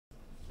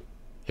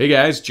Hey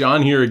guys,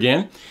 John here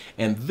again,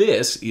 and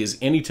this is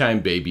Anytime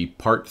Baby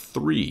Part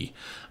 3.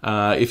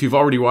 If you've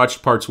already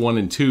watched Parts 1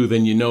 and 2,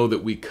 then you know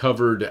that we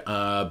covered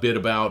a bit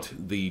about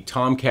the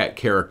Tomcat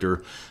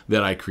character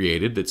that I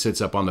created that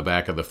sits up on the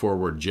back of the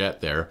forward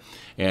jet there,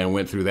 and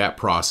went through that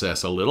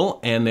process a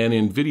little. And then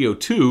in video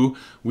 2,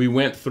 we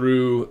went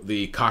through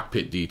the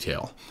cockpit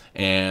detail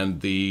and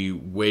the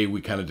way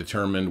we kind of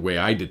determined,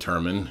 I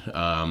determined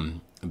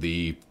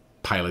the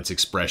pilot's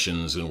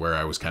expressions and where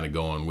I was kind of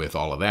going with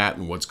all of that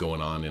and what's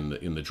going on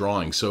in the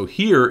drawing. So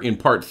here in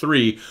part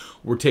 3,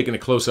 we're taking a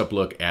close-up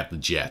look at the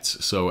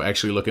jets. So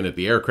actually looking at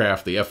the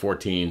aircraft, the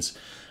F-14s,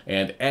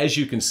 and as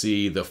you can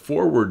see, the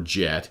forward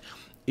jet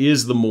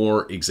is the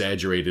more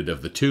exaggerated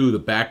of the two. The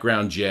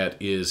background jet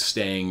is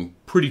staying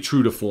pretty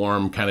true to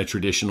form, kind of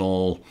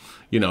traditional.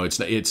 You know,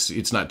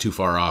 it's not too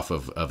far off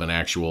of an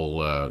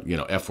actual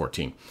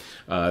F-14.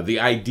 The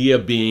idea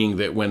being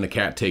that when the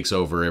cat takes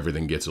over,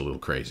 everything gets a little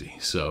crazy.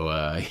 So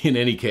in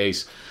any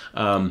case,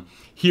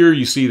 here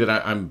you see that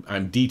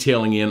I'm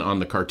detailing in on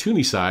the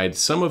cartoony side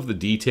some of the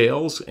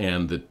details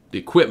and the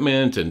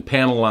equipment and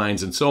panel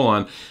lines and so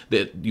on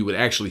that you would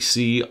actually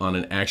see on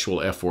an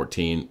actual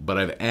F-14. But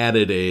I've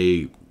added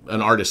an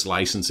artist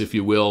license, if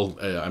you will.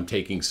 I'm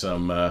taking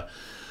some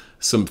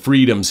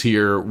freedoms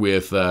here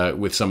with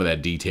some of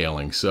that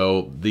detailing.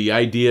 So the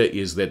idea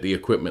is that the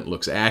equipment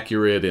looks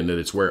accurate and that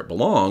it's where it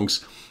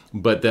belongs,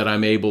 but that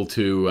I'm able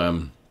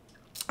to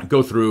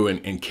go through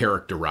and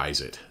characterize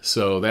it.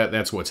 So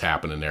that's what's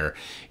happening there.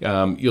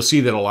 You'll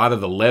see that a lot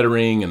of the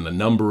lettering and the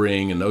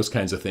numbering and those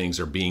kinds of things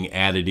are being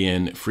added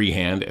in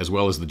freehand, as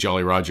well as the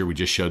Jolly Roger we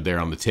just showed there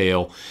on the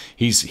tail.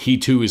 He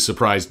too is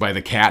surprised by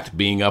the cat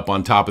being up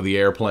on top of the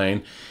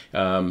airplane.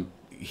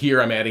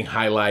 Here I'm adding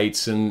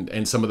highlights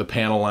and some of the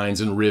panel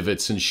lines and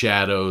rivets and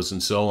shadows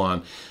and so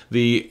on.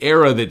 The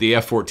era that the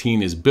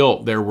F-14 is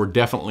built, there were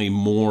definitely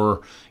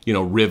more,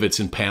 rivets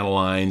and panel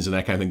lines and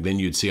that kind of thing than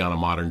you'd see on a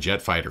modern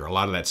jet fighter. A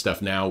lot of that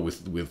stuff now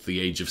with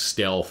the age of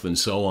stealth and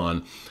so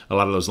on, a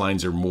lot of those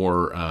lines are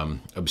more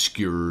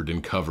obscured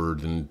and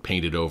covered and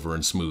painted over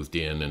and smoothed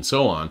in and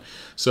so on.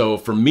 So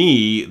for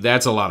me,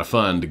 that's a lot of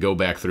fun to go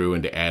back through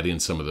and to add in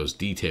some of those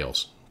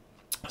details.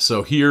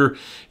 So here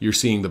you're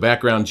seeing the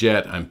background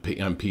jet. I'm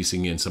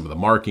piecing in some of the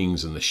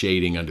markings and the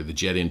shading under the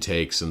jet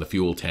intakes and the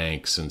fuel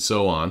tanks and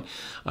so on.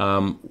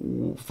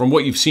 From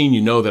what you've seen,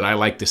 you know that I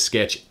like to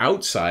sketch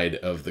outside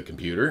of the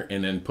computer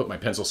and then put my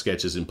pencil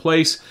sketches in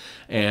place.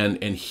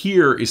 And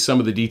here is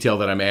some of the detail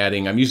that I'm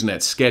adding. I'm using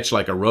that sketch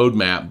like a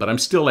roadmap, but I'm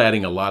still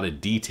adding a lot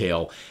of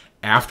detail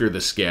after the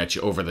sketch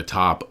over the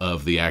top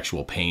of the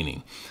actual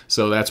painting.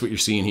 So that's what you're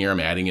seeing here. I'm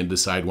adding in the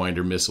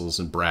Sidewinder missiles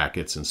and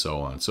brackets and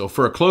so on. So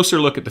for a closer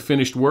look at the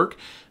finished work,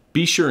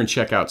 be sure and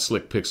check out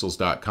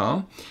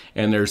slickpixels.com.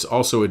 And there's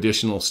also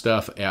additional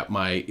stuff at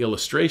my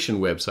illustration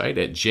website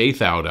at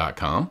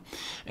J.THOW.com.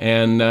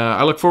 And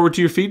I look forward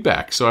to your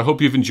feedback. So I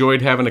hope you've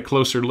enjoyed having a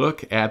closer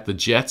look at the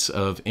jets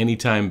of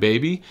Anytime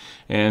Baby.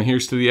 And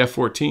here's to the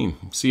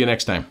F-14. See you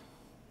next time.